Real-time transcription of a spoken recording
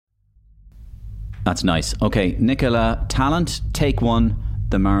That's nice. Okay, Nicola Tallant, take one,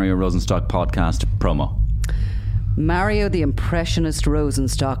 the Mario Rosenstock podcast promo. Mario the Impressionist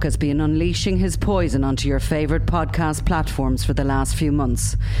Rosenstock has been unleashing his poison onto your favourite podcast platforms for the last few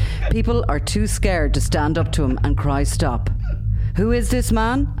months. People are too scared to stand up to him and cry stop. Who is this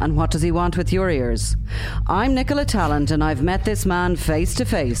man and what does he want with your ears? I'm Nicola Tallant and I've met this man face to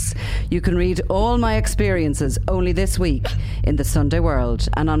face. You can read all my experiences only this week in the Sunday World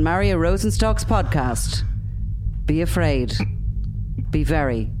and on Mario Rosenstock's podcast. Be afraid. Be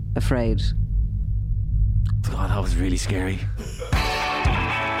very afraid. God, that was really scary.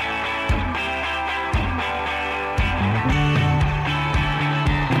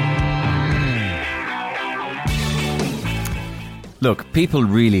 Look, people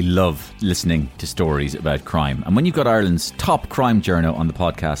really love listening to stories about crime. And when you've got Ireland's top crime journo on the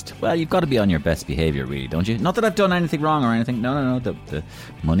podcast, well, you've got to be on your best behaviour, really, don't you? Not that I've done anything wrong or anything. No. The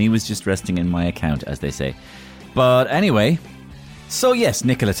money was just resting in my account, as they say. But anyway... So yes,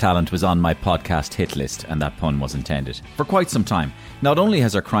 Nicola Tallant was on my podcast hit list, and that pun was intended, for quite some time. Not only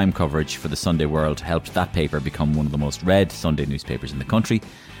has her crime coverage for the Sunday World helped that paper become one of the most read Sunday newspapers in the country,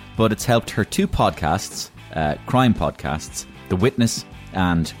 but it's helped her two podcasts, crime podcasts, The Witness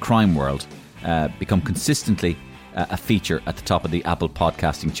and Crime World, become consistently a feature at the top of the Apple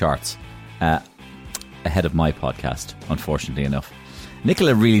podcasting charts, ahead of my podcast, unfortunately enough.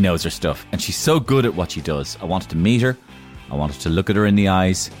 Nicola really knows her stuff, and she's so good at what she does. I wanted to meet her, I wanted to look at her in the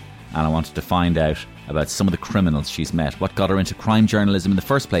eyes, and I wanted to find out about some of the criminals she's met, what got her into crime journalism in the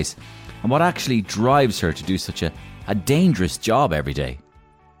first place, and what actually drives her to do such a dangerous job every day.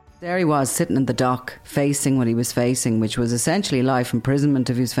 There he was, sitting in the dock, facing what he was facing, which was essentially life imprisonment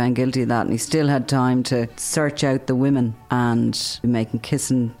if he was found guilty of that, and he still had time to search out the women and be making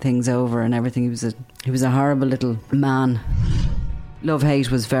kissing things over and everything. He was a horrible little man. Love-hate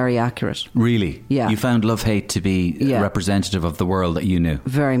was very accurate. Really? Yeah. You found love-hate to be representative of the world that you knew?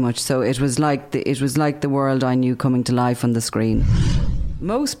 Very much so. It was like the world I knew coming to life on the screen.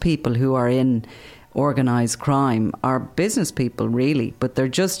 Most people who are in organised crime are business people, really, but they're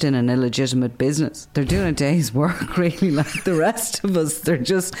just in an illegitimate business. They're doing a day's work, really, like the rest of us.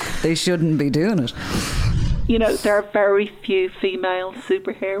 They shouldn't be doing it. You know, there are very few female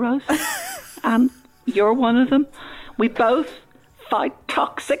superheroes, and you're one of them. We both fight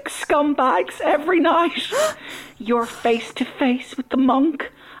toxic scumbags every night. You're face to face with the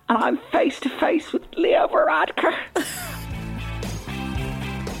monk, and I'm face to face with Leo Varadkar.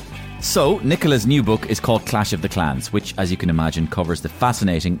 So, Nicola's new book is called Clash of the Clans, which, as you can imagine, covers the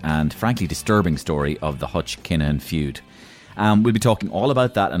fascinating and frankly disturbing story of the Hutch-Kinahan feud. We'll be talking all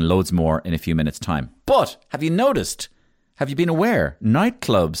about that and loads more in a few minutes' time. But, have you noticed? Have you been aware?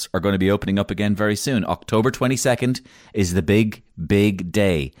 Nightclubs are going to be opening up again very soon. October 22nd is the big, big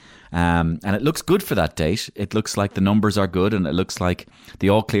day. And it looks good for that date. It looks like the numbers are good, and it looks like the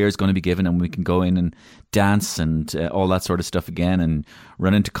all clear is going to be given, and we can go in and dance and all that sort of stuff again, and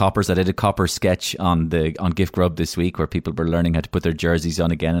run into coppers. I did a copper sketch on Gift Grub this week where people were learning how to put their jerseys on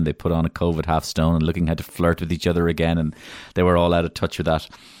again, and they put on a COVID half stone and looking how to flirt with each other again, and they were all out of touch with that.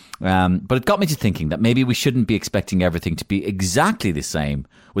 But it got me to thinking that maybe we shouldn't be expecting everything to be exactly the same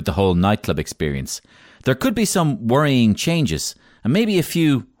with the whole nightclub experience. There could be some worrying changes, and maybe a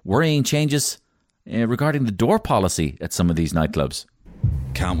few worrying changes regarding the door policy at some of these nightclubs.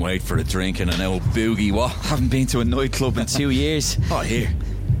 Can't wait for a drink and an old boogie, what? Haven't been to a nightclub in 2 years. Oh, here.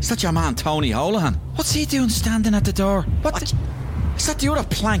 Is that your man Tony Holohan? What's he doing standing at the door? What? Is that the other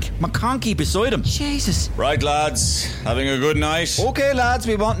plank? McConkey beside him. Jesus. Right, lads. Having a good night? Okay, lads,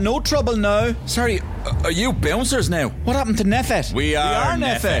 we want no trouble now. Sorry, are you bouncers now? What happened to Neffet? We are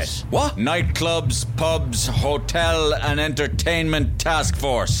Neffet. What? Nightclubs, pubs, hotel and entertainment task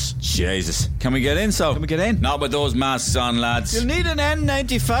force. Jesus. Can we get in, so? Can we get in? Not with those masks on, lads. You'll need an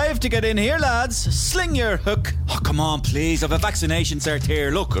N95 to get in here, lads. Sling your hook. Oh, come on, please. I've a vaccination cert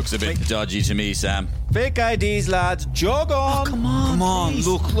here. Look. Looks a bit dodgy to me, Sam. Fake IDs, lads. Jog on. Oh, come on. Come on, please.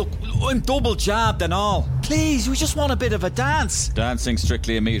 look. I'm double jabbed and all. Please, we just want a bit of a dance. Dancing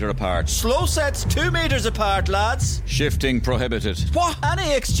strictly a metre apart. Slow sets 2 metres apart, lads. Shifting prohibited. What?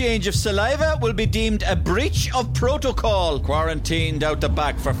 Any exchange of saliva will be deemed a breach of protocol. Quarantined out the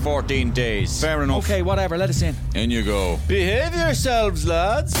back for 14 days. Fair enough. Okay, whatever, let us in. In you go. Behave yourselves,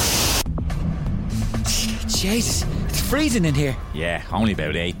 lads. Jesus, it's freezing in here. Yeah, only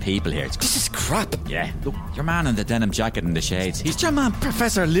about 8 people here. This is crazy. crap. Yeah. Look, your man in the denim jacket and the shades. He's your man,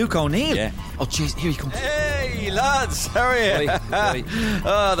 Professor Luke O'Neill. Yeah. Oh, jeez, here he comes. Hey, lads, how are you? Oi.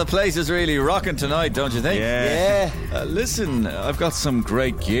 Oh, the place is really rocking tonight, don't you think? Yeah. Listen, I've got some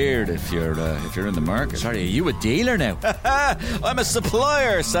great gear if you're in the market. Sorry, are you a dealer now? I'm a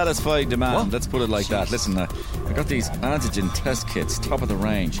supplier, satisfying demand. Let's put it like that. Listen, I got these antigen test kits, top of the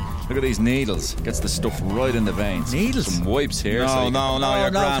range. Look at these needles. Gets the stuff right in the veins. Needles? Some wipes here. No,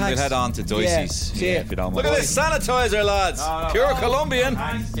 you're grand. thanks. We'll head on to Dicey's. Yeah, If you don't Look mind. at this sanitizer, lads. Pure Colombian.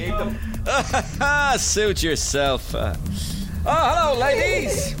 Suit yourself. Oh, hello,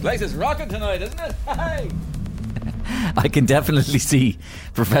 ladies. Place is rocking tonight, isn't it? Hey. I can definitely see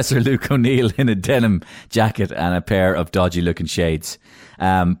Professor Luke O'Neill in a denim jacket and a pair of dodgy looking shades.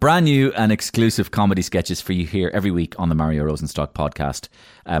 Brand new and exclusive comedy sketches for you here every week on the Mario Rosenstock podcast,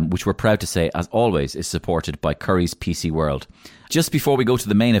 which we're proud to say, as always, is supported by Curry's PC World. Just before we go to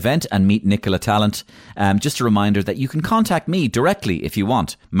the main event and meet Nicola Tallant, just a reminder that you can contact me directly if you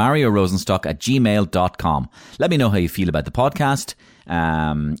want, mariorosenstock@gmail.com. Let me know how you feel about the podcast,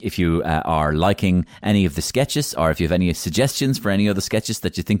 if you are liking any of the sketches, or if you have any suggestions for any other sketches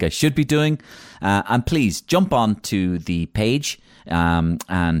that you think I should be doing. And please jump on to the page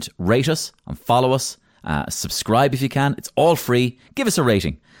and rate us and follow us. Subscribe if you can. It's all free. Give us a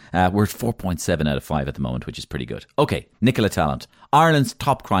rating. We're at 4.7 out of 5 at the moment, which is pretty good. Okay, Nicola Tallant, Ireland's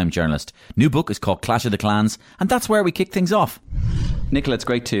top crime journalist. New book is called Clash of the Clans, and that's where we kick things off. Nicola, it's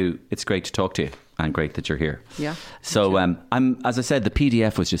great to talk to you, and great that you're here. Yeah. So, as I said, the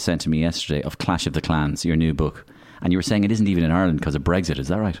PDF was just sent to me yesterday of Clash of the Clans, your new book, and you were saying it isn't even in Ireland because of Brexit. Is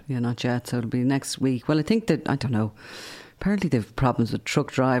that right? Yeah, not yet. So it'll be next week. Well, I think that, I don't know. Apparently they've problems with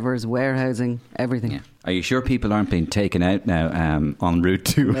truck drivers, warehousing, everything. Yeah. Are you sure people aren't being taken out now en route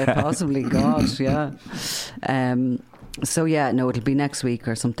to... Possibly, God, yeah. So yeah, no, it'll be next week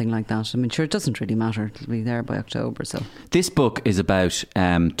or something like that. I mean, sure, it doesn't really matter. It'll be there by October. So this book is about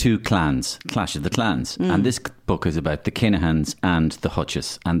two clans, Clash of the Clans, and this book is about the Kinahans and the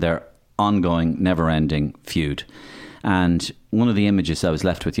Hutches and their ongoing, never-ending feud. And one of the images I was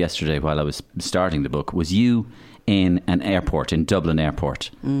left with yesterday while I was starting the book was you in an airport, in Dublin Airport.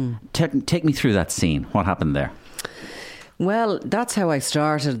 Take me through that scene. What happened there? Well, that's how I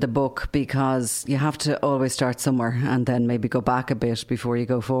started the book, because you have to always start somewhere and then maybe go back a bit before you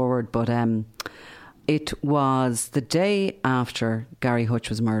go forward. But it was the day after Gary Hutch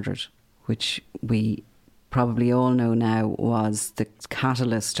was murdered, which we probably all know now was the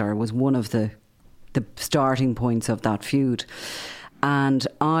catalyst, or was one of the starting points of that feud. And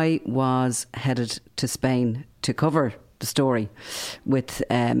I was headed to Spain to cover the story with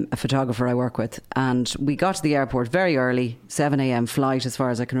a photographer I work with. And we got to the airport very early, 7 a.m. flight as far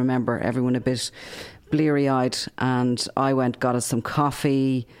as I can remember, everyone a bit bleary-eyed. And I got us some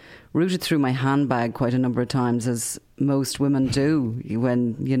coffee, rooted through my handbag quite a number of times, as most women do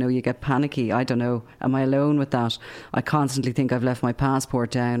when, you get panicky. I don't know, am I alone with that? I constantly think I've left my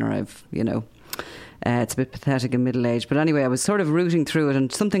passport down, or I've, it's a bit pathetic in middle age. But anyway, I was sort of rooting through it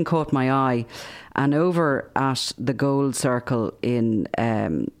and something caught my eye. And over at the Gold Circle in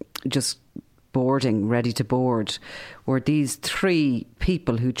just boarding, ready to board, were these three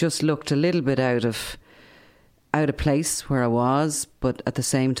people who just looked a little bit out of place where I was, but at the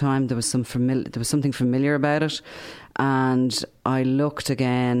same time there was something familiar about it. And I looked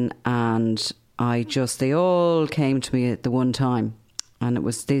again, and they all came to me at the one time. And it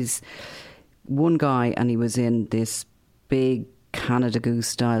was this one guy, and he was in this big Canada Goose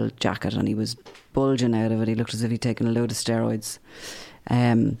style jacket, and he was bulging out of it. He looked as if he'd taken a load of steroids.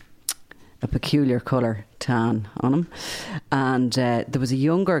 A peculiar colour tan on him. And there was a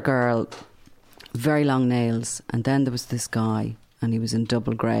younger girl, very long nails, and then there was this guy, and he was in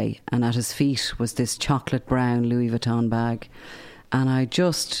double grey, and at his feet was this chocolate brown Louis Vuitton bag. And I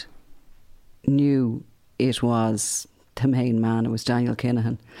just knew it was the main man. It was Daniel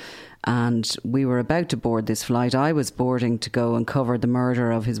Kinahan. And we were about to board this flight. I was boarding to go and cover the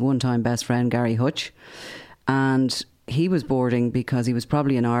murder of his one-time best friend, Gary Hutch. And he was boarding because he was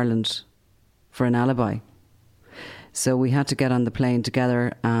probably in Ireland for an alibi. So we had to get on the plane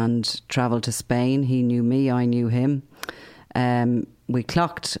together and travel to Spain. He knew me, I knew him. We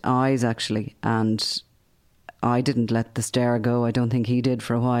clocked eyes, actually, and I didn't let the stare go. I don't think he did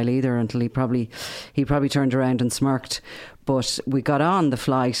for a while either, until he probably turned around and smirked. But we got on the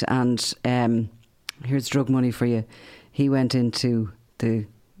flight, and here's drug money for you. He went into the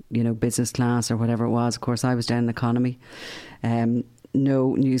business class or whatever it was. Of course, I was down in economy.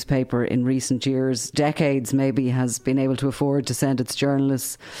 No newspaper in recent years, decades maybe, has been able to afford to send its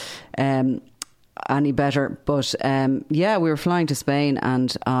journalists any better. But we were flying to Spain,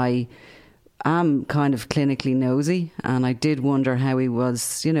 and I am kind of clinically nosy, and I did wonder how he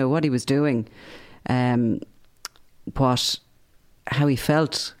was, what he was doing, how he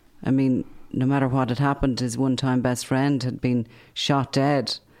felt. I mean, no matter what had happened, his one-time best friend had been shot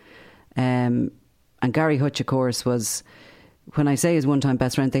dead. And Gary Hutch, of course, was, when I say his one-time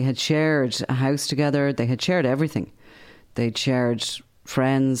best friend, they had shared a house together. They had shared everything. They'd shared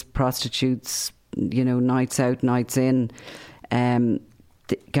friends, prostitutes, nights out, nights in.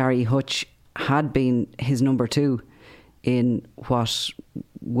 Gary Hutch had been his number two in what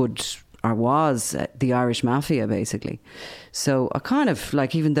was the Irish Mafia, basically. So I kind of,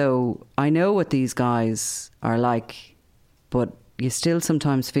 even though I know what these guys are like, but you still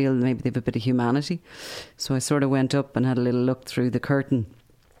sometimes feel maybe they have a bit of humanity. So I sort of went up and had a little look through the curtain,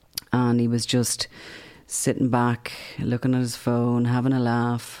 and he was just sitting back, looking at his phone, having a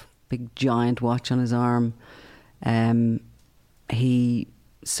laugh, big giant watch on his arm. He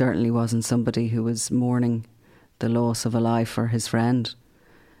certainly wasn't somebody who was mourning the loss of a life for his friend.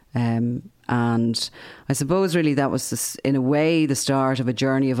 And I suppose really that was, in a way, the start of a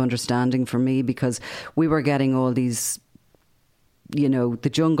journey of understanding for me, because we were getting all these, the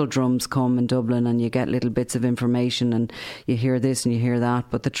jungle drums come in Dublin, and you get little bits of information and you hear this and you hear that.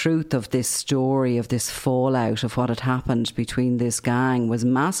 But the truth of this story, of this fallout of what had happened between this gang, was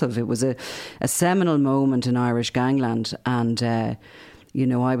massive. It was a seminal moment in Irish gangland. And, I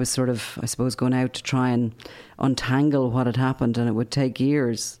was sort of, I suppose, going out to try and untangle what had happened, and it would take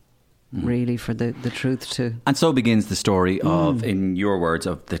years, really, for the truth to... And so begins the story of, in your words,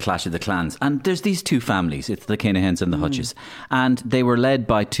 of the clash of the clans. And there's these two families. It's the Kinahans and the Hutches. And they were led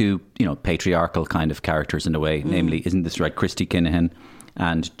by two, patriarchal kind of characters in a way. Namely, isn't this right, Christy Kinahan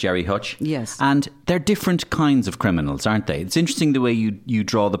and Jerry Hutch? Yes. And they're different kinds of criminals, aren't they? It's interesting the way you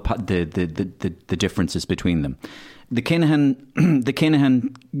draw the differences between them. The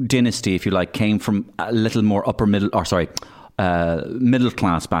Kinahan dynasty, if you like, came from a little more middle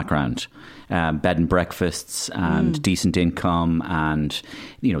class background, bed and breakfasts and decent income, and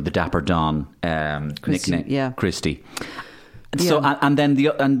the Dapper Don nickname, Christy. So and then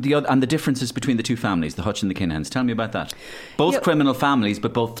the differences between the two families, the Hutch and the Kinahans. Tell me about that. Both criminal families,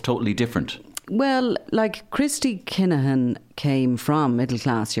 but both totally different. Well, Christy Kinahan came from middle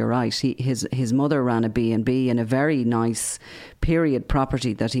class, you're right. His mother ran a B&B in a very nice period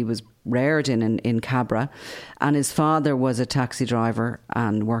property that he was reared in Cabra, and his father was a taxi driver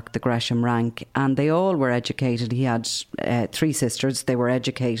and worked the Gresham rank, and they all were educated. He had 3 sisters. They were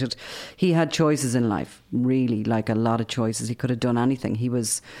educated. He had choices in life, really, a lot of choices. He could have done anything. He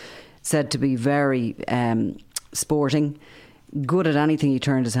was said to be very sporting, good at anything he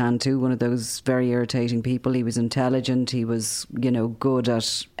turned his hand to, one of those very irritating people. He was intelligent, he was, good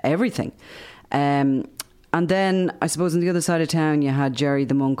at everything. And then, I suppose, on the other side of town, you had Jerry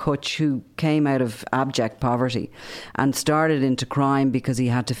the Monk Hutch, who came out of abject poverty and started into crime because he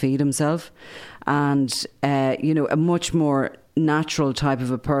had to feed himself. And, a much more natural type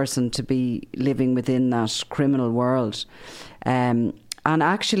of a person to be living within that criminal world. And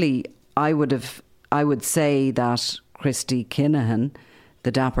actually, I would say that Christy Kinahan,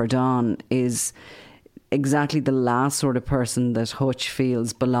 the Dapper Don, is exactly the last sort of person that Hutch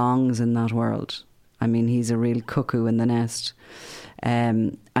feels belongs in that world. I mean, he's a real cuckoo in the nest,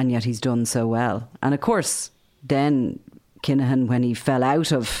 and yet he's done so well. And of course, then Kinahan, when he fell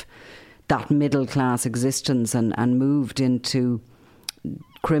out of that middle class existence and moved into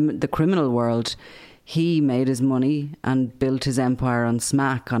the criminal world, he made his money and built his empire on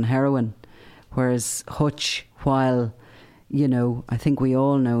smack, on heroin. Whereas Hutch, while, I think we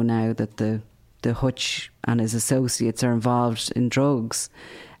all know now that the Hutch and his associates are involved in drugs,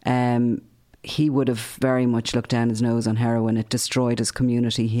 he would have very much looked down his nose on heroin. It destroyed his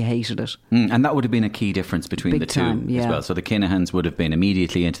community. He hated it. And that would have been a key difference between the two as well. So the Kinahans would have been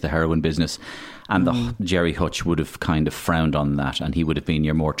immediately into the heroin business, and the Jerry Hutch would have kind of frowned on that, and he would have been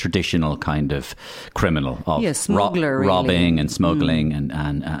your more traditional kind of criminal of smuggler, robbing and smuggling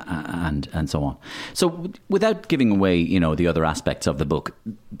and so on. So without giving away, the other aspects of the book,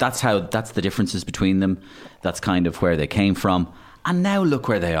 that's the differences between them. That's kind of where they came from. And now look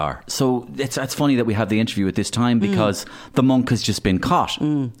where they are. So it's funny that we have the interview at this time, because the Monk has just been caught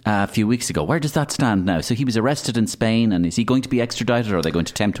a few weeks ago. Where does that stand now? So he was arrested in Spain, and is he going to be extradited, or are they going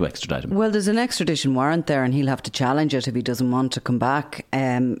to attempt to extradite him? Well, there's an extradition warrant there, and he'll have to challenge it if he doesn't want to come back.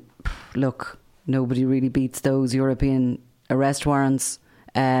 Look, nobody really beats those European arrest warrants.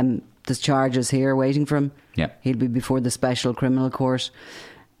 There's charges here waiting for him. Yeah. He'll be before the Special Criminal Court.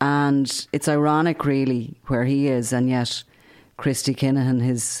 And it's ironic, really, where he is, and yet Christy Kinahan,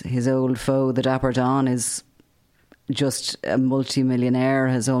 his old foe, the Dapper Don, is just a multi-millionaire,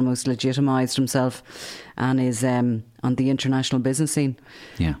 has almost legitimised himself and is on the international business scene.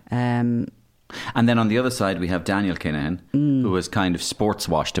 Yeah. And then on the other side, we have Daniel Kinahan, who has kind of sports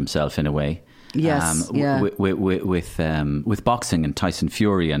washed himself in a way. Yes, with boxing and Tyson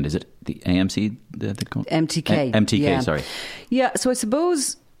Fury, and is it the AMC? MTK. MTK, yeah. Sorry. Yeah, so I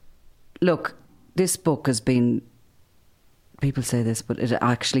suppose, look, this book has been, people say this, but it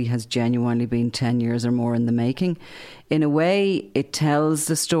actually has genuinely been 10 years or more in the making. In a way, it tells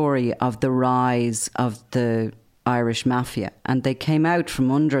the story of the rise of the Irish mafia, and they came out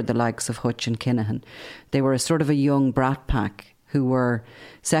from under the likes of Hutch and Kinahan. They were a sort of a young brat pack who were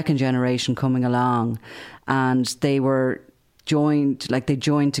second generation coming along, and they were joined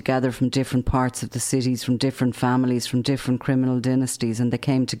together from different parts of the cities, from different families, from different criminal dynasties, and they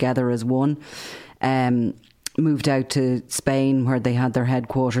came together as one. Moved out to Spain where they had their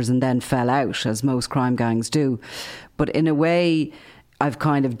headquarters, and then fell out, as most crime gangs do. But in a way, I've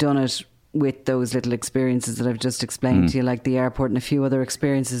kind of done it with those little experiences that I've just explained to you, like the airport and a few other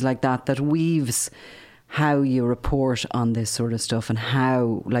experiences like that weaves how you report on this sort of stuff, and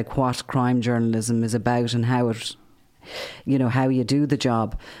how, like, what crime journalism is about, and how it, how you do the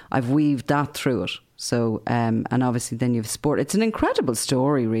job. I've weaved that through it. So, and obviously then you have sport. It's an incredible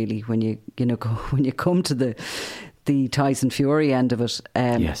story, really, when you come to the Tyson Fury end of it.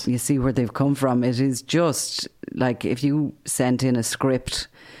 Yes. You see where they've come from. It is just like, if you sent in a script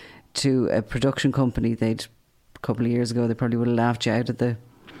to a production company, a couple of years ago, they probably would have laughed you out of the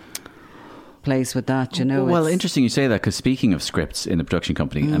place with that, Well, interesting you say that, because speaking of scripts in the production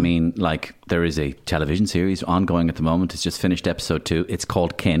company, I mean, like, there is a television series ongoing at the moment. It's just finished episode 2. It's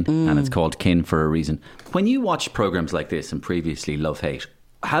called Kin, and it's called Kin for a reason. When you watch programs like this, and previously Love Hate,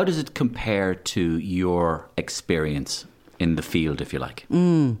 how does it compare to your experience in the field, if you like?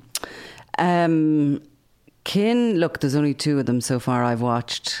 Kin, look, there's only 2 of them so far I've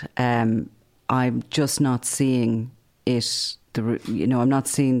watched. I'm just not seeing it. I'm not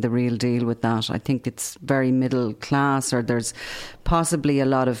seeing the real deal with that. I think it's very middle class, or there's possibly a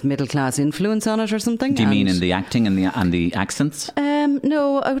lot of middle class influence on it or something. Do you mean in the acting and the accents?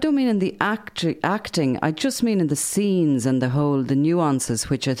 No, I don't mean in the acting. I just mean in the scenes and the nuances,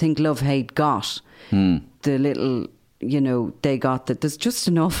 which I think Love Hate got. The little, they got that. There's just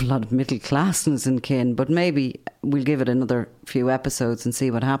an awful lot of middle classness in Kin, but maybe we'll give it another few episodes and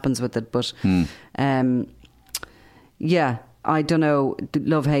see what happens with it. But yeah, I don't know.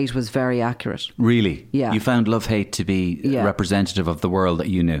 Love Hate was very accurate. Really? Yeah. You found Love Hate to be representative of the world that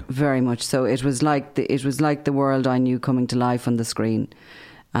you knew? Very much so. It was like the world I knew coming to life on the screen.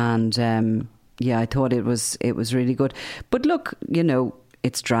 And I thought it was really good. But look,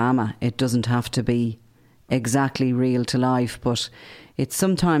 it's drama. It doesn't have to be exactly real to life, but it's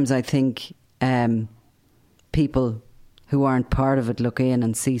sometimes, I think, people who aren't part of it look in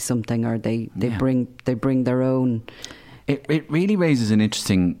and see something, or they bring their own. It really raises an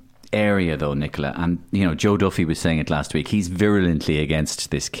interesting area, though, Nicola. And, Joe Duffy was saying it last week. He's virulently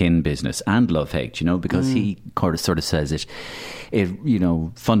against this Kin business and Love Hate, because he sort of says it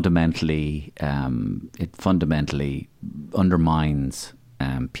fundamentally undermines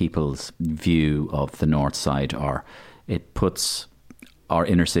people's view of the North Side, or it puts our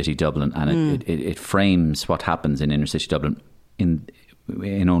inner city Dublin, and it frames what happens in inner city Dublin in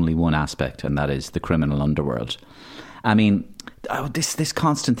only one aspect, and that is the criminal underworld. I mean, this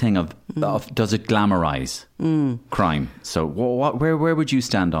constant thing of does it glamorise crime? So where would you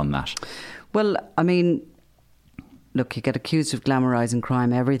stand on that? Well, I mean, look, you get accused of glamorising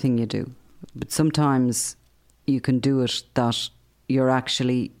crime, everything you do. But sometimes you can do it that you're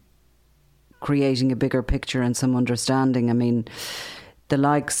actually creating a bigger picture and some understanding. I mean, the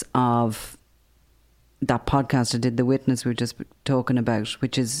likes of that podcast I did, The Witness, we were just talking about,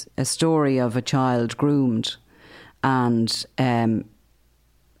 which is a story of a child groomed, and a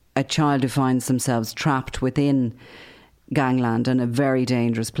child who finds themselves trapped within gangland in a very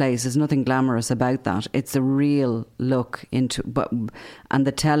dangerous place. There's nothing glamorous about that. It's a real look into, and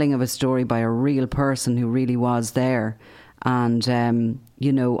the telling of a story by a real person who really was there. And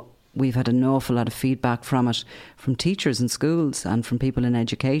we've had an awful lot of feedback from it, from teachers in schools and from people in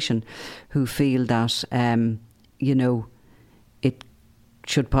education, who feel that it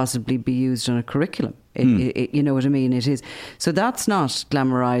should possibly be used on a curriculum. You know what I mean? It is. So that's not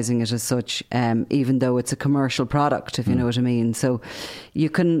glamorising it as such, even though it's a commercial product, if you know what I mean. So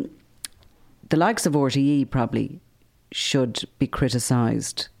the likes of RTE probably should be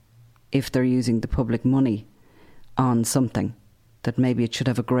criticised if they're using the public money on something, that maybe it should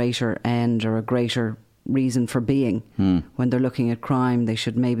have a greater end or a greater reason for being. When they're looking at crime, they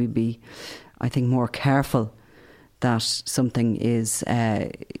should maybe be, I think, more careful that something is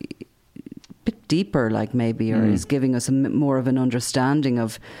a bit deeper, like maybe, or is giving us more of an understanding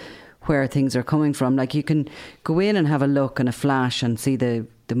of where things are coming from. Like you can go in and have a look and a flash and see the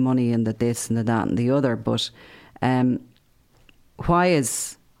money and the this and the that and the other, but why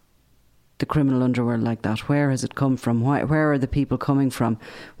is the criminal underworld like that? Where has it come from? Where are the people coming from?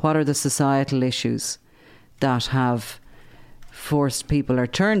 What are the societal issues that have forced people or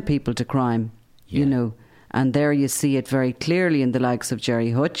turned people to crime? You know, and there you see it very clearly in the likes of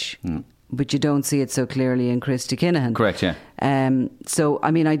Jerry Hutch, but you don't see it so clearly in Christy Kinahan. Correct, yeah. So,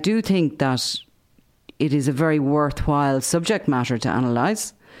 I mean, I do think that it is a very worthwhile subject matter to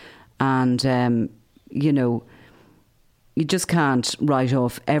analyse, and you know, you just can't write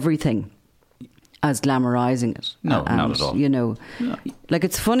off everything as glamorising it. No, and, not at all. You know, like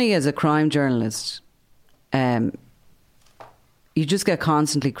it's funny as a crime journalist, you just get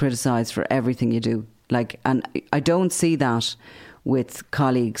constantly criticised for everything you do. Like, and I don't see that with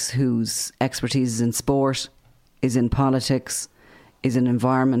colleagues whose expertise is in sport, is in politics, is in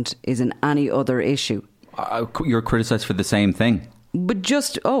environment, is in any other issue. You're criticised for the same thing. But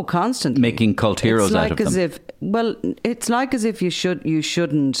just constantly Making cult heroes out of them. It's like as if you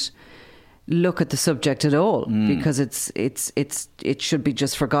shouldn't look at the subject at all, because it should be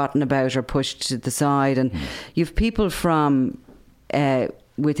just forgotten about or pushed to the side. And you've people from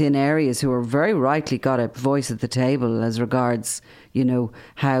within areas who are very rightly got a voice at the table as regards, you know,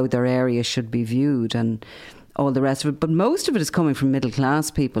 how their area should be viewed and all the rest of it. But most of it is coming from middle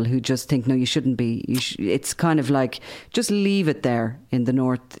class people who just think, no, you shouldn't be. It's kind of like, just leave it there in the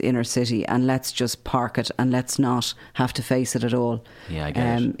north inner city and let's just park it and let's not have to face it at all. Yeah, I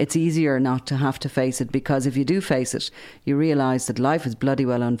get it. It's easier not to have to face it, because if you do face it, you realise that life is bloody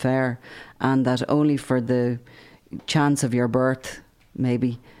well unfair, and that only for the chance of your birth,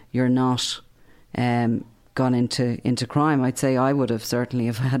 maybe, you're not gone into crime. I'd say I would have, certainly,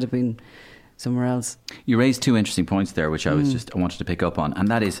 if I had been somewhere else. You raised two interesting points there, which I wanted to pick up on, and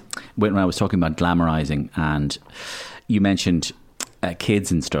that is when I was talking about glamorising, and you mentioned kids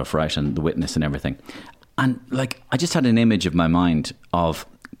and stuff, right, and the witness and everything, and like I just had an image of my mind of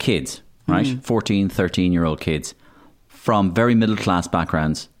kids, right, 14, 13-year-old kids from very middle class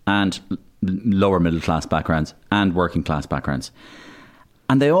backgrounds and lower middle class backgrounds and working class backgrounds,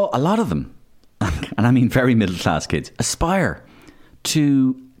 and a lot of them, and I mean very middle class kids, aspire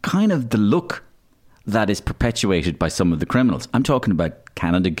to kind of the look that is perpetuated by some of the criminals. I'm talking about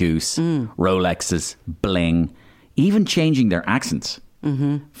Canada Goose, Rolexes, bling, even changing their accents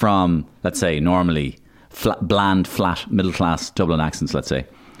from, let's say, normally bland, flat, middle class Dublin accents, let's say,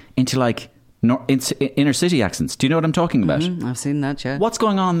 into like inner city accents. Do you know what I'm talking about? I've seen that, yeah. What's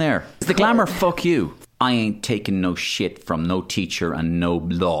going on there? Is the glamour, fuck you, I ain't taking no shit from no teacher and no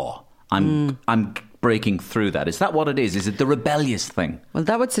law. I'm breaking through that. Is that what it is? Is it the rebellious thing? Well,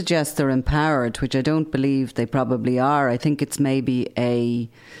 that would suggest they're empowered, which I don't believe they probably are. I think it's maybe a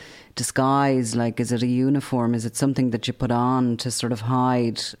disguise. Like, is it a uniform? Is it something that you put on to sort of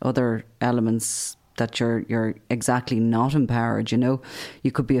hide other elements that you're exactly not empowered, you know?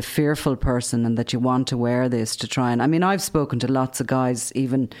 You could be a fearful person and that you want to wear this to try and... I mean, I've spoken to lots of guys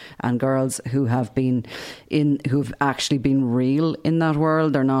even and girls who've actually been real in that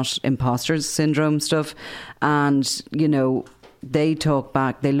world. They're not imposters syndrome stuff. And, you know, they look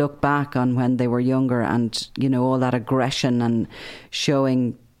back on when they were younger and, you know, all that aggression and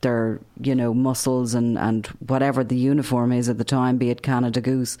showing their, you know, muscles and whatever the uniform is at the time, be it Canada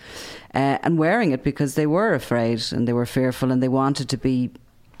Goose, and wearing it because they were afraid and they were fearful and they wanted to be...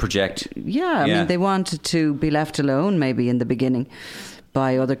 Project. Yeah, I mean, they wanted to be left alone maybe in the beginning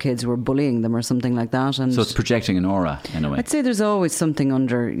by other kids who were bullying them or something like that. And so it's projecting an aura in a way. I'd say there's always something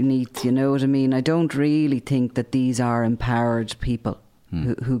underneath, you know what I mean? I don't really think that these are empowered people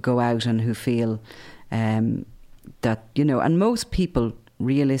who go out and who feel that, you know, and most people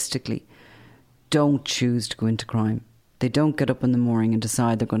realistically don't choose to go into crime. They don't get up in the morning and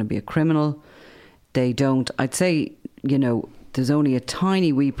decide they're going to be a criminal. They don't. I'd say, you know, there's only a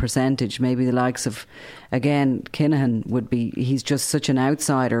tiny wee percentage, maybe the likes of, again, Kinahan would be, he's just such an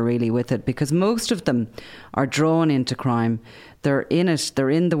outsider really with it, because most of them are drawn into crime. They're in it, they're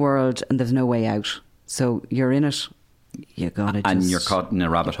in the world, and there's no way out. So you're in it, you got it. And you're caught in a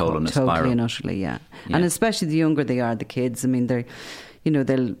rabbit hole and a spiral. Totally and utterly, yeah. And especially the younger they are, the kids, I mean, they're, you know,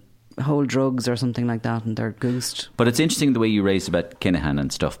 they'll hold drugs or something like that and they're goosed. But it's interesting the way you raised about Kinahan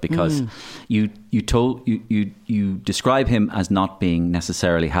and stuff, because you describe him as not being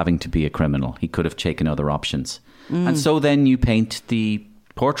necessarily having to be a criminal. He could have taken other options. And so then you paint the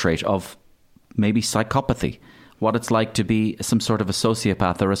portrait of maybe psychopathy. what it's like to be some sort of a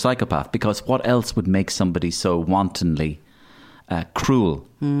sociopath or a psychopath, because what else would make somebody so wantonly cruel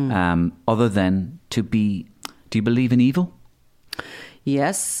other than to be... Do you believe in evil?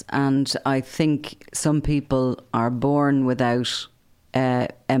 Yes, and I think some people are born without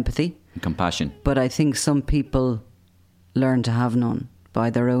empathy. Compassion. But I think some people learn to have none by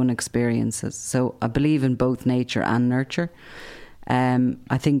their own experiences. So I believe in both nature and nurture.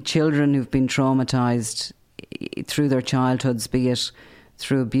 I think children who've been traumatised through their childhoods, be it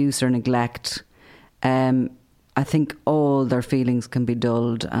through abuse or neglect, I think all their feelings can be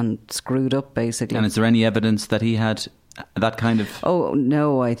dulled and screwed up, basically. And is there any evidence that he had that kind of... Oh,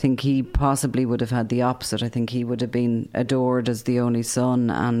 no, I think he possibly would have had the opposite. I think he would have been adored as the only son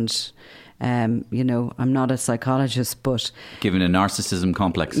and... you know, I'm not a psychologist, but... Given a narcissism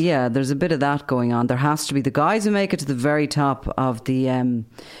complex. Yeah, there's a bit of that going on. There has to be. The guys who make it to the very top of the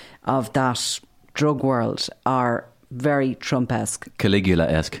of that drug world are very Trump-esque.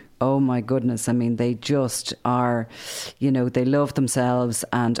 Caligula-esque. Oh my goodness. I mean, they just are, you know, they love themselves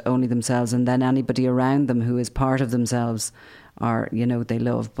and only themselves, and then anybody around them who is part of themselves are, you know, they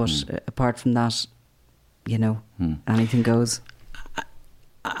love. But apart from that, you know, anything goes.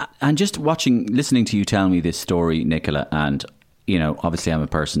 And just listening to you tell me this story, Nicola, and, you know, obviously I'm a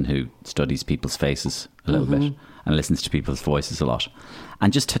person who studies people's faces a little bit and listens to people's voices a lot.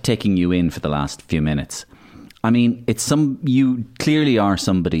 And just taking you in for the last few minutes, I mean, you clearly are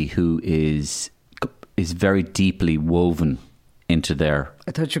somebody who is very deeply woven into their...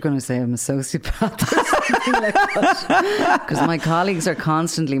 I thought you were going to say I'm a sociopath or something like that. Because my colleagues are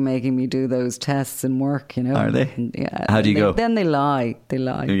constantly making me do those tests in work, you know. Are they? And, yeah. How do you go? Then they lie. They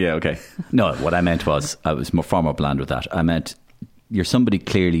lie. Yeah, okay. No, what I meant was, I was far more bland with that. I meant you're somebody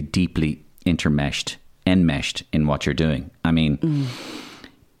clearly deeply enmeshed in what you're doing. I mean...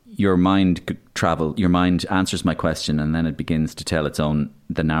 Your mind answers my question, and then it begins to tell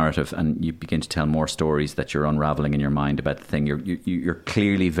the narrative, and you begin to tell more stories that you're unraveling in your mind about the thing. You're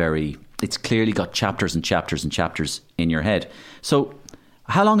clearly it's clearly got chapters and chapters and chapters in your head. So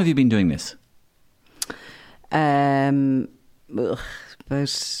how long have you been doing this? About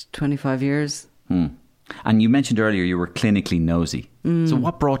 25 years. And you mentioned earlier you were clinically nosy. So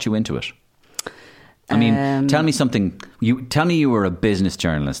what brought you into it? I mean, tell me something. Tell me you were a business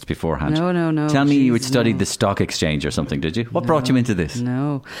journalist beforehand. No. Tell me you had studied the stock exchange or something, did you? What brought you into this?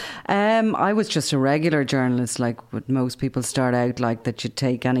 No. I was just a regular journalist, like what most people start out like, that you'd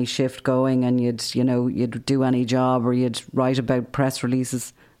take any shift going and you'd do any job, or you'd write about press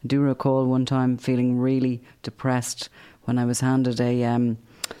releases. I do recall one time feeling really depressed when I was handed a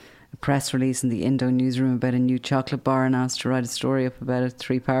press release in the Indo newsroom about a new chocolate bar and asked to write a story up about it.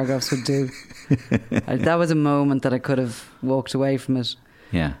 3 paragraphs would do. That was a moment that I could have walked away from it.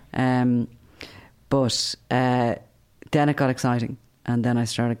 Yeah. But then it got exciting, and then I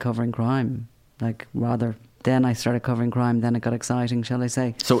started covering crime. Then I started covering crime, then it got exciting, shall I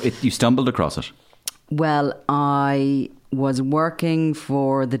say. So you stumbled across it? Well, I was working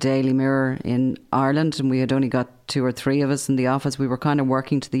for the Daily Mirror in Ireland, and we had only got 2 or 3 of us in the office. We were kind of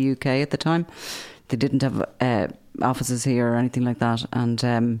working to the UK at the time. They didn't have offices here or anything like that.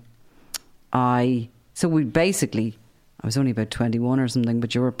 And I was only about 21 or something,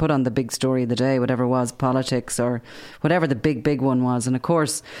 but you were put on the big story of the day, whatever it was, politics or whatever the big one was. And of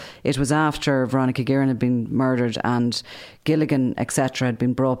course, it was after Veronica Guerin had been murdered and Gilligan, etc., had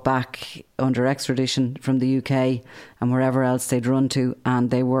been brought back under extradition from the UK and wherever else they'd run to, and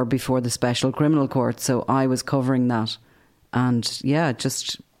they were before the Special Criminal Court. So I was covering that. And yeah,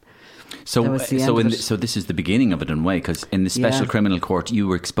 just... So this is the beginning of it in a way, because in the Special Criminal Court you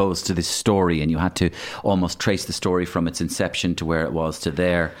were exposed to this story and you had to almost trace the story from its inception to where it was to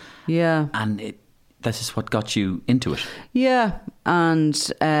there. Yeah. And this is what got you into it. Yeah.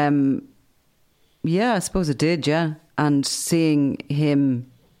 And I suppose it did, yeah. And seeing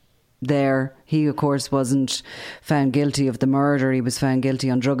him there, he of course wasn't found guilty of the murder, he was found guilty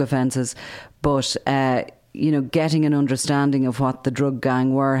on drug offences, but getting an understanding of what the drug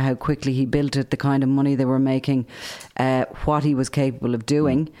gang were, how quickly he built it, the kind of money they were making, what he was capable of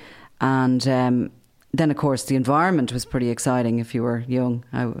doing. And then, of course, the environment was pretty exciting if you were young.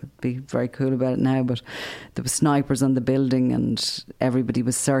 I would be very cool about it now, but there were snipers on the building and everybody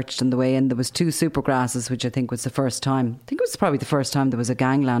was searched on the way in. There was 2 supergrasses, which I think was the first time. I think it was probably the first time there was a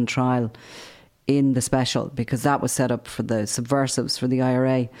gangland trial in the Special, because that was set up for the subversives, for the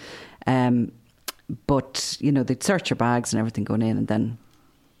IRA. But, they'd search your bags and everything going in. And then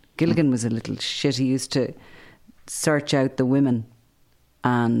Gilligan was a little shit. He used to search out the women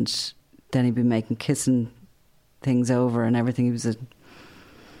and then he'd be making kissing things over and everything. He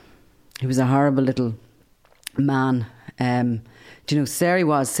was a horrible little man. Do you know, there he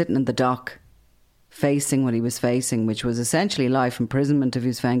was sitting in the dock, facing what he was facing, which was essentially life imprisonment if he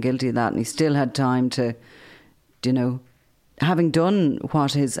was found guilty of that, and he still had time to, you know, having done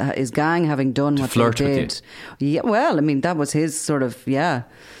what his gang, having done what they did. Yeah, well, I mean, that was his sort of, yeah.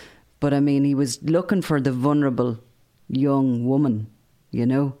 But I mean, he was looking for the vulnerable young woman, you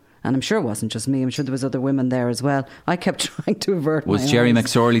know. And I'm sure it wasn't just me. I'm sure there was other women there as well. I kept trying to avert my Was Jerry eyes.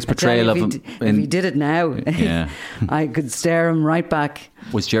 McSorley's portrayal of him... If he did it now, Yeah. I could stare him right back.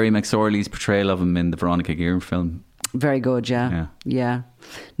 Was Jerry McSorley's portrayal of him in the Veronica Guerin film? Very good, yeah.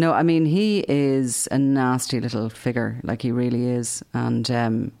 No, I mean, he is a nasty little figure, like he really is. And,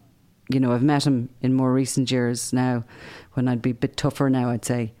 you know, I've met him in more recent years now, when I'd be a bit tougher now, I'd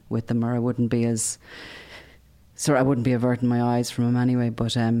say, with them, or I wouldn't be as... So I wouldn't be averting my eyes from him anyway,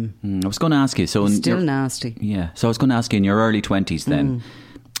 but... I was going to ask you... So still nasty. Yeah, so I was going to ask you, in your early 20s then,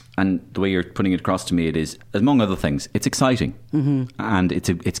 and the way you're putting it across to me, it is, among other things, it's exciting, and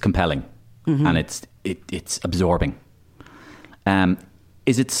it's compelling, and it's absorbing.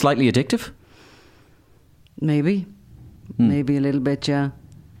 Is it slightly addictive? Maybe a little bit, yeah.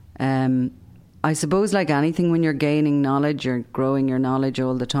 I suppose, like anything, when you're gaining knowledge, you're growing your knowledge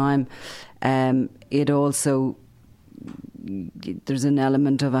all the time. It also, there's an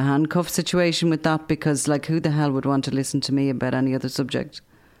element of a handcuff situation with that, because, like, who the hell would want to listen to me about any other subject?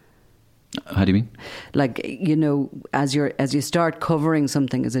 How do you mean? Like, you know, as you start covering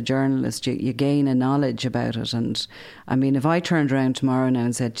something as a journalist, you gain a knowledge about it. And I mean, if I turned around tomorrow now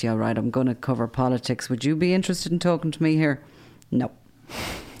and said to you, all right, I'm going to cover politics, would you be interested in talking to me here? No.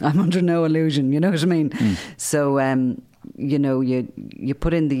 I'm under no illusion, you know what I mean? So, you know, you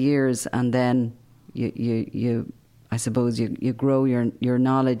put in the years, and then you I suppose you grow your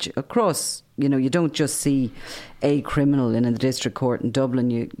knowledge across. You know, you don't just see a criminal in a district court in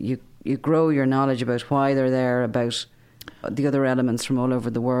Dublin. You grow your knowledge about why they're there, about the other elements from all over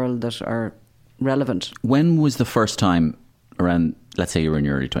the world that are relevant. When was the first time around, let's say you were in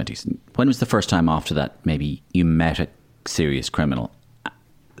your early 20s, when was the first time after that maybe you met a serious criminal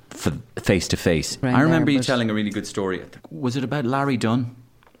for face to face? I remember you telling a really good story. Was it about Larry Dunn?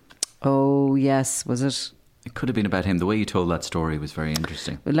 Oh yes, was it? It could have been about him. The way you told that story was very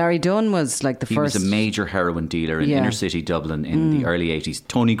interesting. Well, Larry Dunn was like he was a major heroin dealer in inner city Dublin in the early 80s,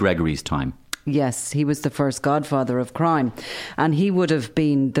 Tony Gregory's time. Yes, he was the first godfather of crime, and he would have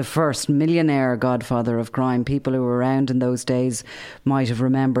been the first millionaire godfather of crime. People who were around in those days might have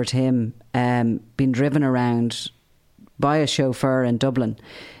remembered him being driven around by a chauffeur in Dublin.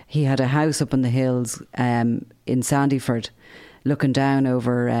 He had a house up in the hills in Sandyford, looking down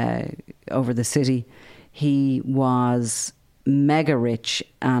over the city. He was mega rich,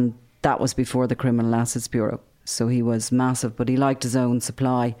 and that was before the Criminal Assets Bureau. So he was massive, but he liked his own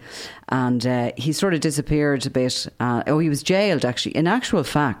supply. And he sort of disappeared a bit. He was jailed, actually. In actual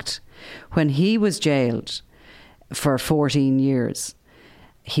fact, when he was jailed for 14 years,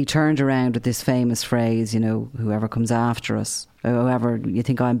 he turned around with this famous phrase, you know, whoever comes after us, whoever you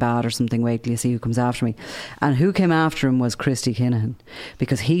think I'm bad or something, wait till you see who comes after me. And who came after him was Christy Kinahan,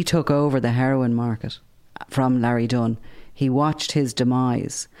 because he took over the heroin market from Larry Dunn. He watched his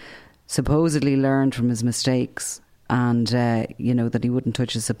demise, supposedly learned from his mistakes, and you know, that he wouldn't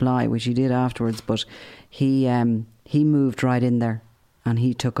touch his supply, which he did afterwards. But he moved right in there, and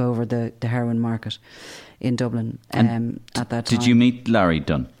he took over the heroin market in Dublin at that time. Did you meet Larry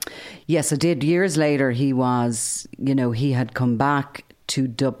Dunn? Yes, I did. Years later, he was, you know, he had come back to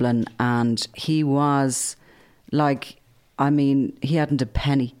Dublin, and he was like, I mean, he hadn't a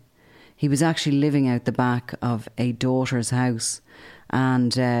penny. He was actually living out the back of a daughter's house,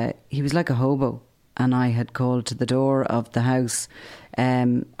 and he was like a hobo. And I had called to the door of the house.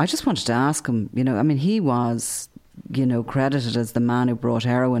 I just wanted to ask him, you know, I mean, he was, you know, credited as the man who brought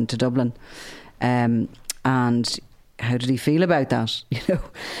heroin to Dublin. And how did he feel about that? You know,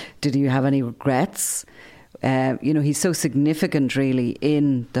 did he have any regrets? You know, he's so significant really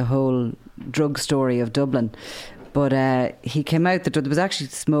in the whole drug story of Dublin. But he came out the door. There was actually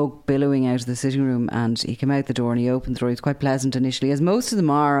smoke billowing out of the sitting room, and he came out the door and he opened the door. He was quite pleasant initially, as most of them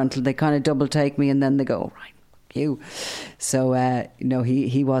are, until they kind of double take me, and then they go, oh, right, you. So, no,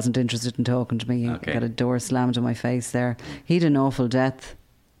 he wasn't interested in talking to me. He got a door slammed in my face there. He'd an awful death.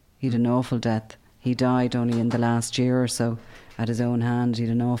 He died only in the last year or so at his own hand. He'd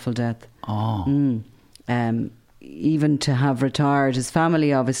an awful death. Even to have retired, his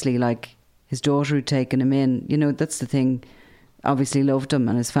family obviously, like, his daughter who'd taken him in, you know, that's the thing, obviously loved him,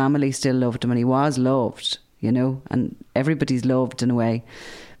 and his family still loved him, and he was loved, you know, and everybody's loved in a way.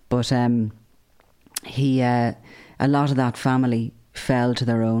 But he, a lot of that family fell to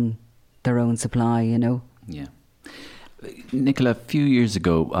their own supply, you know, Yeah. Nicola, a few years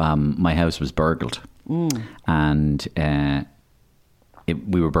ago, my house was burgled. And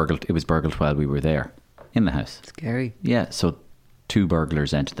we were burgled. It was burgled while we were there in the house. Scary. Yeah, so 2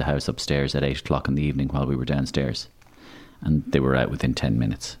 burglars entered the house upstairs at 8 o'clock in the evening while we were downstairs. And they were out within 10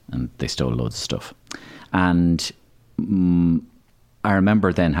 minutes and they stole loads of stuff. And I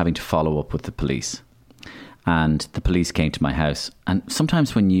remember then having to follow up with the police. And the police came to my house. And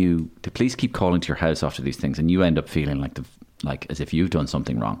sometimes when the police keep calling to your house after these things, and you end up feeling like as if you've done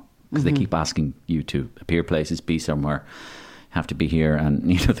something wrong, because they keep asking you to appear places, be somewhere, have to be here,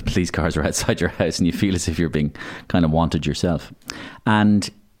 and the police cars are outside your house, and you feel as if you're being kind of wanted yourself. And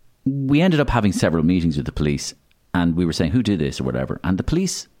we ended up having several meetings with the police, and we were saying who did this or whatever. And the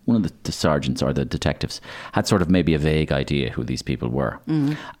police, one of the sergeants or the detectives, had sort of maybe a vague idea who these people were.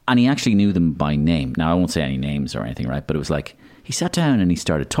 And he actually knew them by name. Now, I won't say any names or anything, right? But it was like, he sat down and he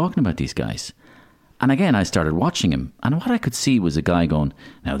started talking about these guys. And again, I started watching him. And what I could see was a guy going,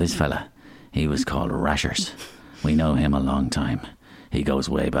 now this fella, he was called Rashers. We know him a long time. He goes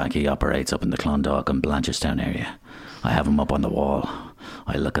way back. He operates up in the Clondalk and Blanchardstown area. I have him up on the wall.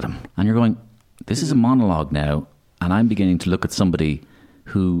 I look at him. And you're going, this is a monologue now. And I'm beginning to look at somebody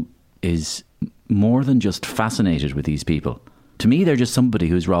who is more than just fascinated with these people. To me, they're just somebody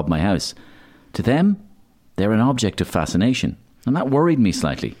who's robbed my house. To them, they're an object of fascination. And that worried me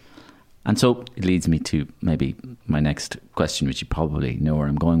slightly. And so it leads me to maybe my next question, which you probably know where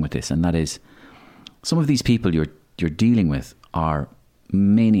I'm going with this. And that is, some of these people you're dealing with are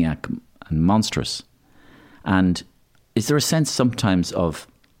maniac and monstrous. And is there a sense sometimes of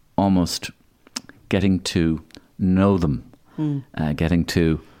almost getting to know them, getting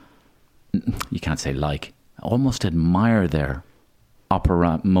to, you can't say almost admire their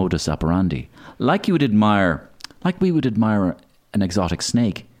modus operandi, like we would admire an exotic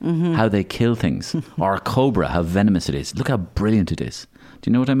snake, how they kill things, or a cobra, how venomous it is. Look how brilliant it is. Do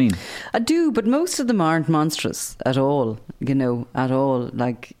you know what I mean? I do, but most of them aren't monstrous at all. At all.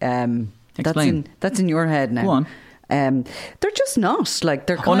 Like Explain. That's in your head now. Go on. They're just not like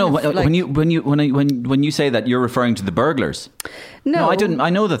they're. When you say that, you're referring to the burglars. No, I didn't. I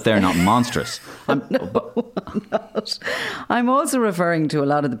know that they're not monstrous. I'm not. I'm also referring to a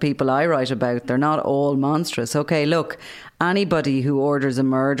lot of the people I write about. They're not all monstrous. Okay, look, anybody who orders a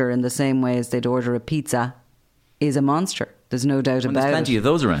murder in the same way as they'd order a pizza is a monster. There's no doubt about it. There's plenty of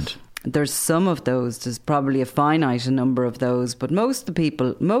those around. There's some of those. There's probably a finite number of those, but most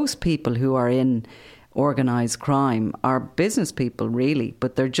people who are in organised crime are business people, really,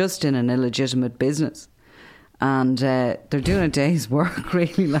 but they're just in an illegitimate business. And they're doing a day's work,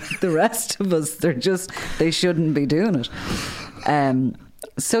 really, like the rest of us. They shouldn't be doing it.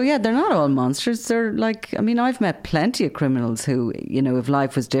 So, yeah, they're not all monsters. They're like, I mean, I've met plenty of criminals who, if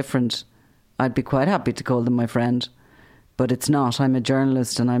life was different, I'd be quite happy to call them my friend. But it's not. I'm a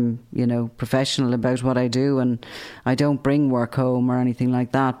journalist and I'm, professional about what I do, and I don't bring work home or anything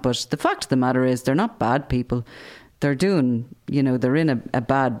like that. But the fact of the matter is they're not bad people. They're doing, they're in a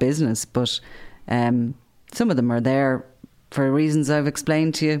bad business, but some of them are there for reasons I've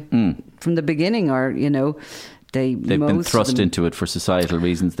explained to you from the beginning, or, they've been thrust into it for societal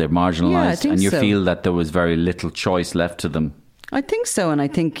reasons. They're marginalised, and you feel that there was very little choice left to them. I think so, and I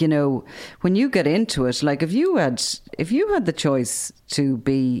think when you get into it, like if you had the choice to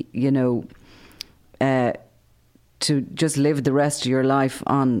be, to just live the rest of your life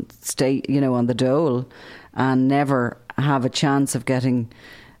on the dole, and never have a chance of getting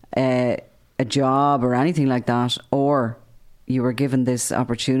a job or anything like that, or you were given this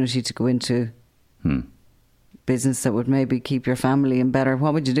opportunity to go into business that would maybe keep your family in better,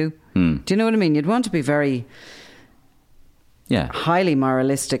 what would you do? Do you know what I mean? You'd want to be very highly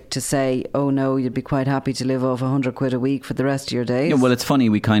moralistic to say, oh no, you'd be quite happy to live off 100 quid a week for the rest of your days. Yeah, well, it's funny,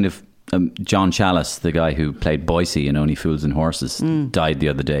 we kind of John Chalice, the guy who played Boycie in Only Fools and Horses, died the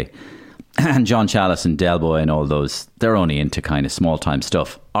other day. And John Chalice and Del Boy and all those, they're only into kind of small time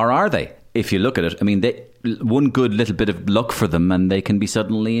stuff. Or are they? If you look at it, I mean, one good little bit of luck for them and they can be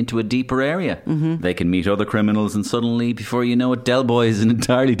suddenly into a deeper area. They can meet other criminals and suddenly, before you know it, Del Boy is an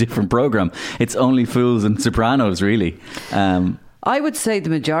entirely different programme. It's Only Fools and Sopranos, really. I would say the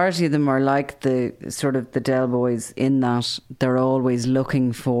majority of them are like the sort of the Del Boys, in that they're always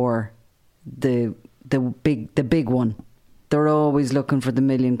looking for the big one. They're always looking for the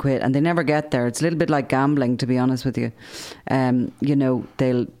million quid, and they never get there. It's a little bit like gambling, to be honest with you.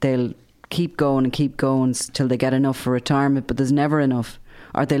 They'll keep going and keep going till they get enough for retirement, but there's never enough.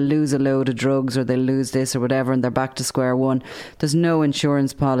 Or they'll lose a load of drugs, or they'll lose this or whatever, and they're back to square one. There's no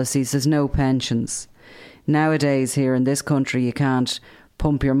insurance policies, there's no pensions. Nowadays here in this country, you can't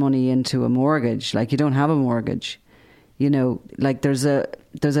pump your money into a mortgage. Like, you don't have a mortgage. You know, like there's a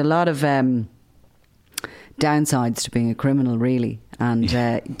lot of downsides to being a criminal, really, and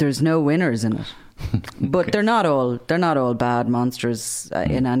there's no winners in it. But they're not all bad monsters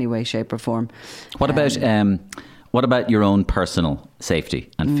in any way, shape, or form. What about your own personal safety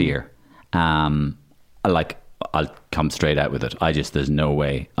and fear? Like, I'll come straight out with it. There's no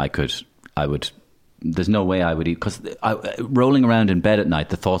way I would eat, because rolling around in bed at night,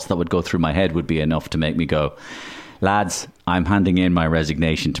 the thoughts that would go through my head would be enough to make me go, lads, I'm handing in my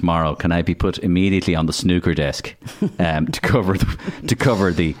resignation tomorrow. Can I be put immediately on the snooker desk to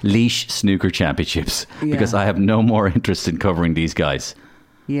cover the Leash Snooker Championships? Because I have no more interest in covering these guys.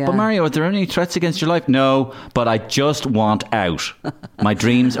 Yeah. But Mario, are there any threats against your life? No, but I just want out. My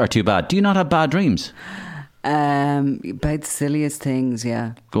dreams are too bad. Do you not have bad dreams? About the silliest things,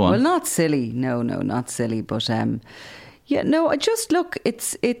 yeah. Go on. Well, not silly. No, not silly. But yeah, no. I just look.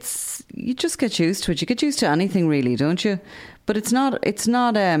 It's. You just get used to it. You get used to anything, really, don't you? But it's not.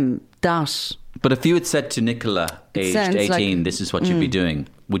 That. But if you had said to Nicola, aged 18, like, this is what you'd be doing,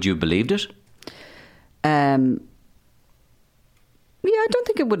 would you have believed it? Yeah, I don't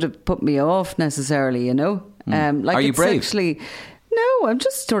think it would have put me off necessarily. You know, like, are you brave? Actually, no, I'm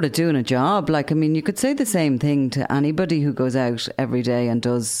just sort of doing a job. Like, I mean, you could say the same thing to anybody who goes out every day and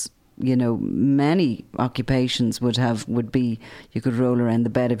does, you know, many occupations would be, you could roll around the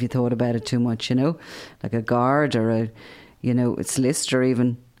bed if you thought about it too much, you know, like a guard or a solicitor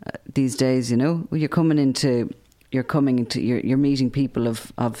even these days, you know. You're meeting people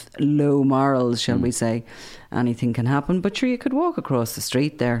of low morals, shall we say. Anything can happen. But sure, you could walk across the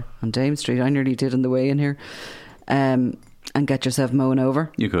street there on Dame Street. I nearly did on the way in here. And get yourself mown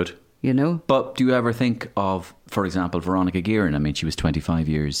over. You could. You know? But do you ever think of, for example, Veronica Guerin? I mean, she was 25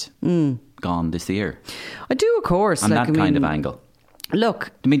 years gone this year. I do, of course. And like, that kind of angle.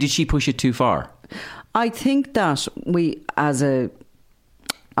 Look. I mean, did she push it too far? I think that we, as a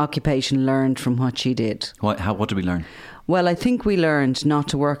occupation, learned from what she did. What did we learn? Well, I think we learned not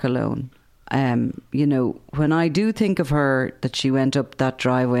to work alone. You know, when I do think of her, that she went up that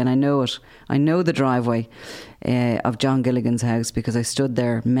driveway, and I know the driveway of John Gilligan's house, because I stood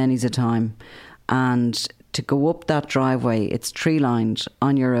there many's a time, and to go up that driveway, it's tree lined,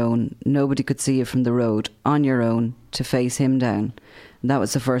 on your own, nobody could see you from the road, on your own, to face him down. And that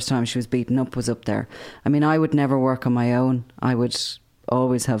was the first time she was beaten up, was up there. I mean, I would never work on my own. I would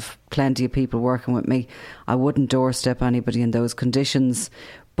always have plenty of people working with me. I wouldn't doorstep anybody in those conditions.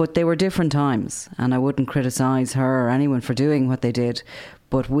 But they were different times, and I wouldn't criticise her or anyone for doing what they did.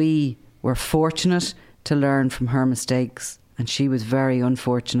 But we were fortunate to learn from her mistakes, and she was very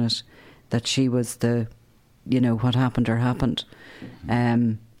unfortunate that she was what happened or happened.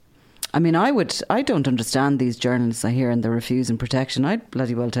 I mean, I don't understand these journalists I hear, and they're refusing protection. I'd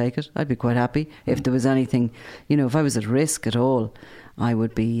bloody well take it. I'd be quite happy if there was anything, you know, if I was at risk at all, I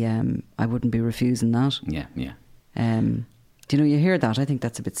wouldn't be refusing that. Yeah. You know, you hear that. I think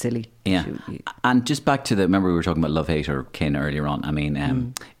that's a bit silly. Yeah. And just back to remember we were talking about love, hate or kin earlier on. I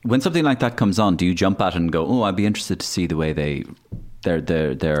mean, when something like that comes on, do you jump at it and go, oh, I'd be interested to see the way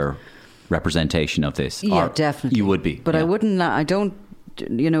their representation of this? Yeah, or definitely. You would be. But I wouldn't, I don't,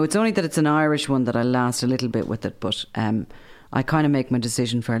 you know, it's only that it's an Irish one that I last a little bit with it. But I kind of make my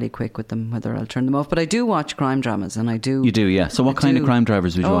decision fairly quick with them, whether I'll turn them off. But I do watch crime dramas, and I do. You do, yeah. So what kind of crime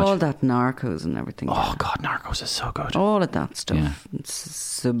dramas would you watch? All that Narcos and everything. Oh, God, Narcos is so good. All of that stuff. Yeah.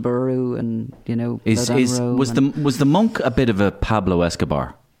 Subaru and, you know, was the monk a bit of a Pablo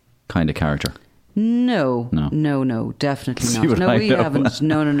Escobar kind of character? No, definitely not. No, we haven't.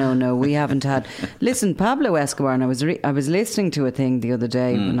 No, we haven't had. Listen, Pablo Escobar, and I was listening to a thing the other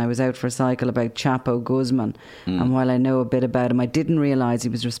day when I was out for a cycle about Chapo Guzman, and while I know a bit about him, I didn't realise he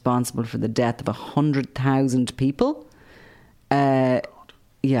was responsible for the death of 100,000 people.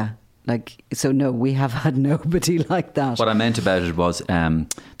 Yeah. Like, so no, we have had nobody like that. What I meant about it was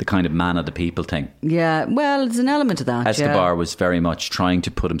the kind of man of the people thing. Yeah, well, it's an element of that. Escobar was very much trying to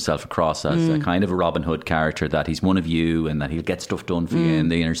put himself across as a kind of a Robin Hood character, that he's one of you and that he'll get stuff done for you in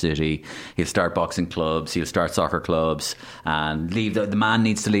the inner city. He'll start boxing clubs, he'll start soccer clubs, and leave the man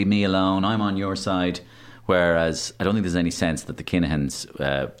needs to leave me alone. I'm on your side. Whereas I don't think there's any sense that the Kinahans,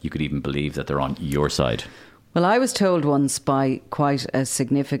 you could even believe that they're on your side. Well, I was told once by quite a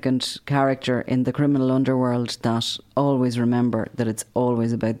significant character in the criminal underworld that always remember that it's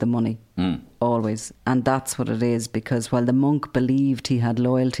always about the money. Always. And that's what it is, because while the monk believed he had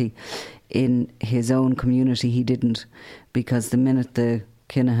loyalty in his own community, he didn't. Because the minute the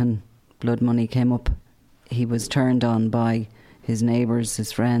Kinahan blood money came up, he was turned on by his neighbours,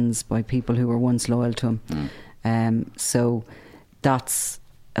 his friends, by people who were once loyal to him. So that's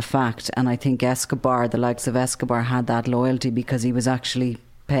a fact. And I think Escobar, the likes of Escobar, had that loyalty because he was actually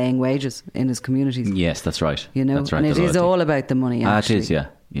paying wages in his communities. Yes, that's right. You know, that's right, and it is all about the money, actually. It is, yeah.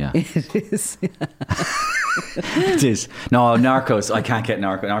 It is. It is. No, Narcos, I can't get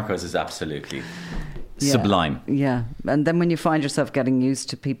Narcos. Narcos is absolutely sublime. Yeah. And then when you find yourself getting used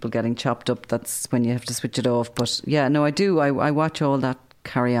to people getting chopped up, that's when you have to switch it off. But yeah, no, I do. I watch all that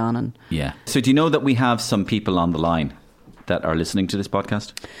carry on. And yeah. So do you know that we have some people on the line that are listening to this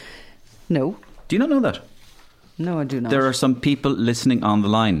podcast? No. Do you not know that? No, I do not. There are some people listening on the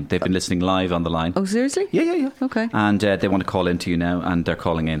line. They've been listening live on the line. Oh, seriously? Yeah. Okay. And they want to call in to you now, and they're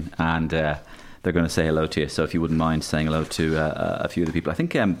calling in, and they're going to say hello to you. So if you wouldn't mind saying hello to a few of the people. I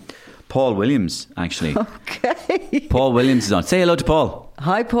think Paul Williams, actually. Okay. Paul Williams is on. Say hello to Paul.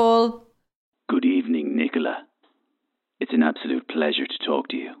 Hi, Paul. Good evening, Nicola. It's an absolute pleasure to talk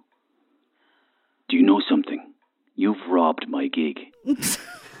to you. Do you know something? You've robbed my gig.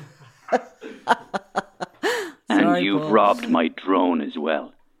 And Sorry, you've Paul. robbed my drone as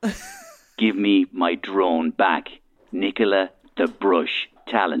well. Give me my drone back. Nicola the Brush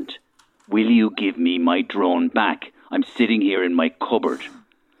Tallant. Will you give me my drone back? I'm sitting here in my cupboard.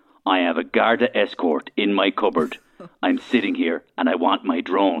 I have a Garda escort in my cupboard. I'm sitting here and I want my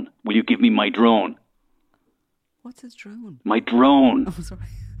drone. Will you give me my drone? What's his drone? My drone. Oh, sorry.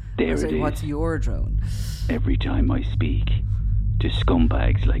 There it is. What's your drone? Every time I speak to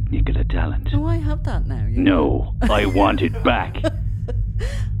scumbags like Nicola Tallant. Oh, I have that now. Yeah. No, I want it back.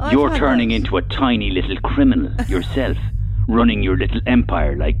 I've You're had turning that. into a tiny little criminal yourself, running your little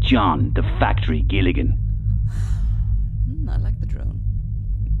empire like John the Factory Gilligan. I like the drone.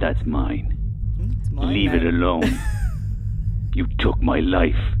 That's mine. It's mine Leave now. it alone. You took my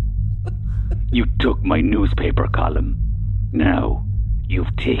life. You took my newspaper column. Now,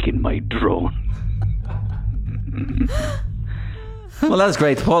 you've taken my drone. Well, that was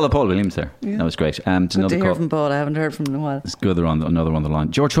great. Paul Williams there. Yeah. That was great. Good to Another hear call. from Paul. I haven't heard from him in a while. Let's go another one on the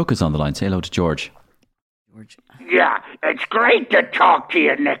line. George Hook is on the line. Say hello to George. George. Yeah, it's great to talk to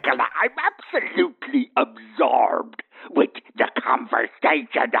you, Nicola. I'm absolutely absorbed with the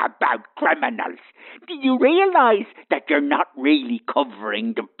conversation about criminals. Do you realise that you're not really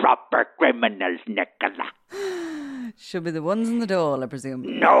covering the proper criminals, Nicola? Should be the ones in the door, I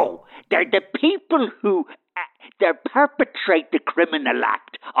presume. No, they're the people who they perpetrate the criminal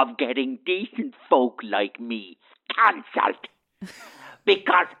act of getting decent folk like me cancelled.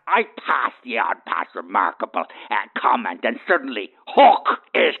 Because I passed the odd pass remarkable comment and suddenly Hook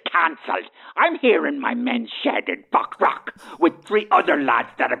is cancelled. I'm here in my men's shed in Buckrock with 3 other lads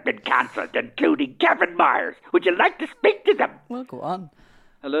that have been cancelled, including Kevin Myers. Would you like to speak to them? Well, go on.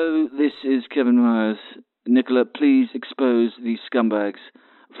 Hello, this is Kevin Myers. Nicola, please expose these scumbags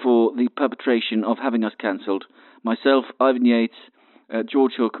for the perpetration of having us cancelled. Myself, Ivan Yates,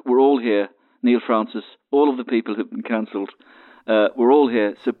 George Hook, we're all here. Neil Francis, all of the people who've been cancelled. We're all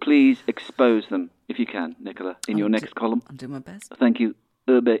here, so please expose them, if you can, Nicola, in your next column. I'll do my best. Thank you.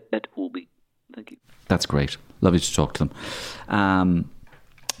 Urbe et orbi. Thank you. That's great. Lovely to talk to them.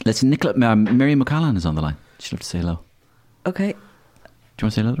 Listen, Nicola, Miriam O'Callaghan is on the line. She'll have to say hello. Okay. Do you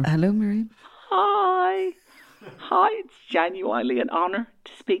want to say hello to her? Hello, Miriam. Hi, it's genuinely an honour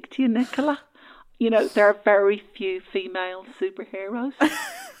to speak to you, Nicola. You know, there are very few female superheroes,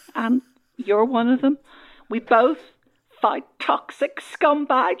 and you're one of them. We both fight toxic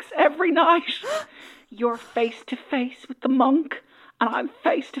scumbags every night. You're face to face with the monk, and I'm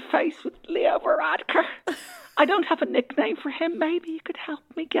face to face with Leo Varadkar. I don't have a nickname for him. Maybe you could help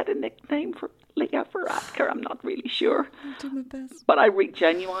me get a nickname for Leo Varadkar. I'm not really sure. I'll do my best. But I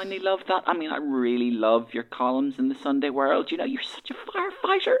genuinely love that. I mean, I really love your columns in the Sunday World. You know, you're such a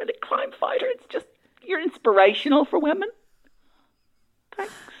firefighter and a crime fighter. It's just, you're inspirational for women.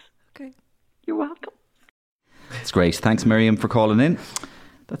 Thanks. Okay. You're welcome. It's great. Thanks, Miriam, for calling in.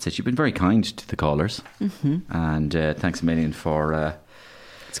 That's it. You've been very kind to the callers. Mm-hmm. And thanks a million for...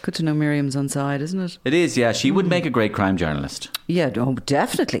 It's good to know Miriam's on side, isn't it? It is, yeah. She would make a great crime journalist. Yeah, oh,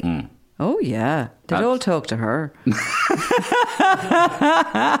 definitely. Oh, yeah. They'd all talk to her.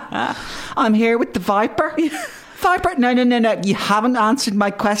 I'm here with the Viper. Viper? No. You haven't answered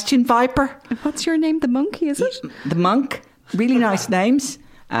my question, Viper. What's your name? The monkey, is it? The monk. Really nice names.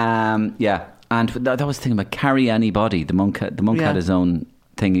 Yeah. And that was the thing about carry anybody. The monk Yeah. had his own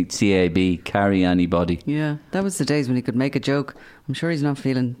thing, CAB, carry anybody. Yeah, that was the days when he could make a joke. I'm sure he's not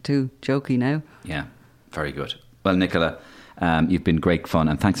feeling too jokey now. Yeah, very good. Well, Nicola, you've been great fun,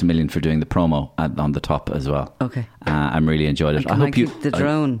 and thanks a million for doing the promo on the top as well. Okay. I'm really enjoyed it. I hope you keep the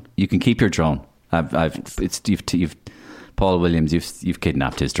drone. You can keep your drone. Paul Williams, you've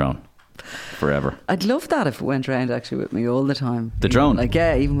kidnapped his drone. forever. I'd love that if it went around actually with me all the time. The drone? Like,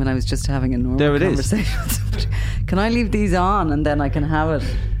 yeah, even when I was just having a normal There it is. conversation. Can I leave these on and then I can have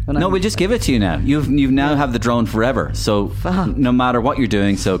it? No, we'll just give it to you now. You've now have the drone forever. So no matter what you're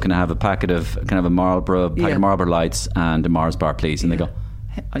doing, so can I have a packet of a Marlboro, packet of Marlboro Lights and a Mars bar, please? And they go,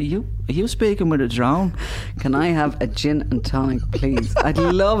 hey, are you speaking with a drone? Can I have a gin and tonic, please? I'd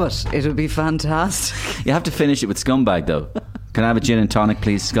love it. It would be fantastic. You have to finish it with scumbag, though. Can I have a gin and tonic,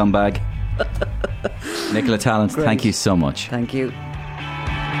 please, scumbag? Nicola Tallant, thank you so much. Thank you.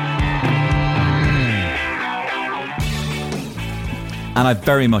 And I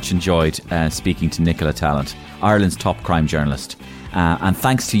very much enjoyed speaking to Nicola Tallant, Ireland's top crime journalist. And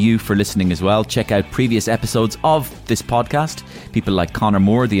thanks to you for listening as well. Check out previous episodes of this podcast. People like Conor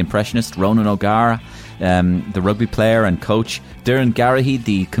Moore, the impressionist, Ronan O'Gara, the rugby player and coach, Doireann Garrahy,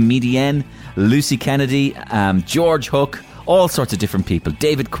 the comedian, Lucy Kennedy, George Hook, all sorts of different people.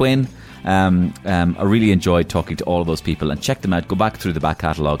 David Quinn. I really enjoyed talking to all of those people, and check them out. Go back through the back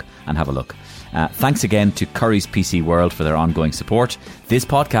catalogue and have a look. Thanks again to Curry's PC World for their ongoing support. This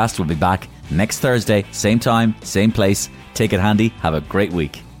podcast will be back next Thursday, same time, same place. Take it handy. Have a great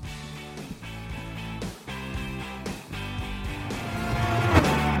week.